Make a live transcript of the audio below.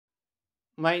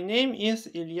My name is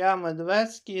Ilya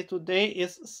Medvedsky. Today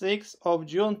is 6th of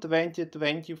June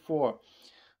 2024.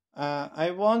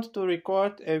 I want to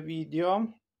record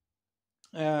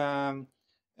um,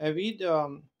 a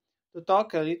video to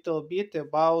talk a little bit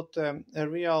about a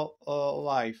real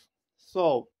life.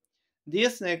 So,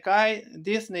 Disney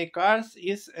Cars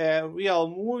is a real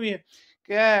movie.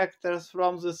 Characters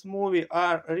from this movie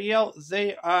are real.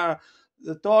 They are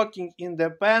talking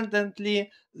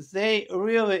independently. They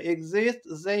really exist.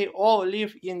 They all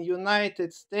live in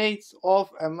United States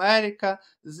of America.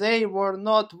 They were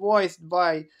not voiced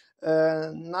by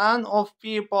none of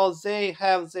people. They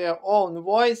have their own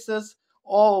voices,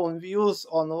 own views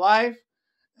on life,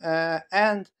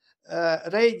 and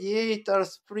Radiator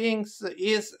Springs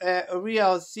is a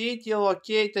real city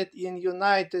located in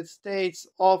United States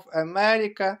of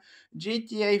America.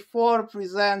 GTA 4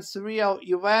 presents real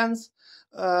events.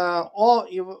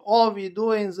 All we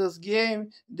do in this game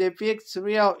depicts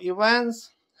real events.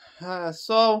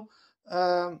 So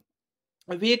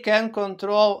we can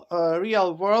control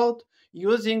real world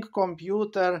using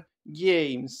computer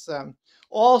games.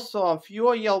 Also,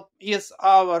 fuel is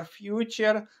our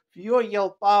future.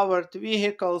 Fuel powered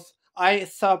vehicles. I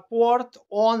support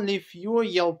only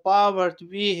fuel powered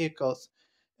vehicles.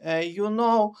 You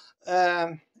know,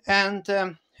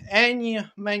 and any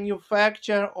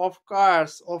manufacturer of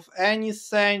cars of any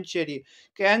century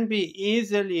can be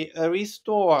easily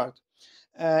restored.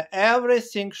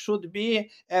 Everything should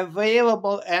be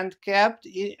available and kept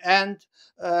and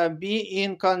be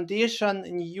in condition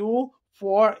new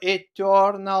for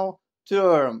eternal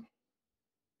term.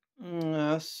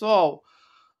 So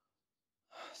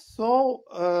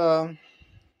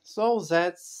so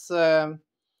that's not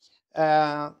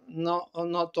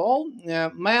all.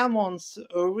 Mammons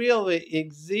really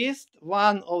exist.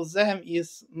 One of them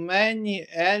is Manny,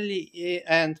 Ellie,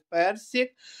 and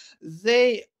Persic.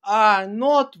 They are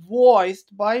not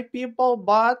voiced by people,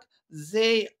 but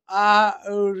they are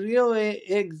really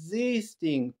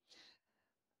existing.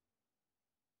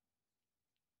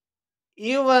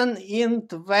 Even in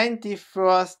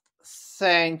 21st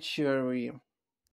century.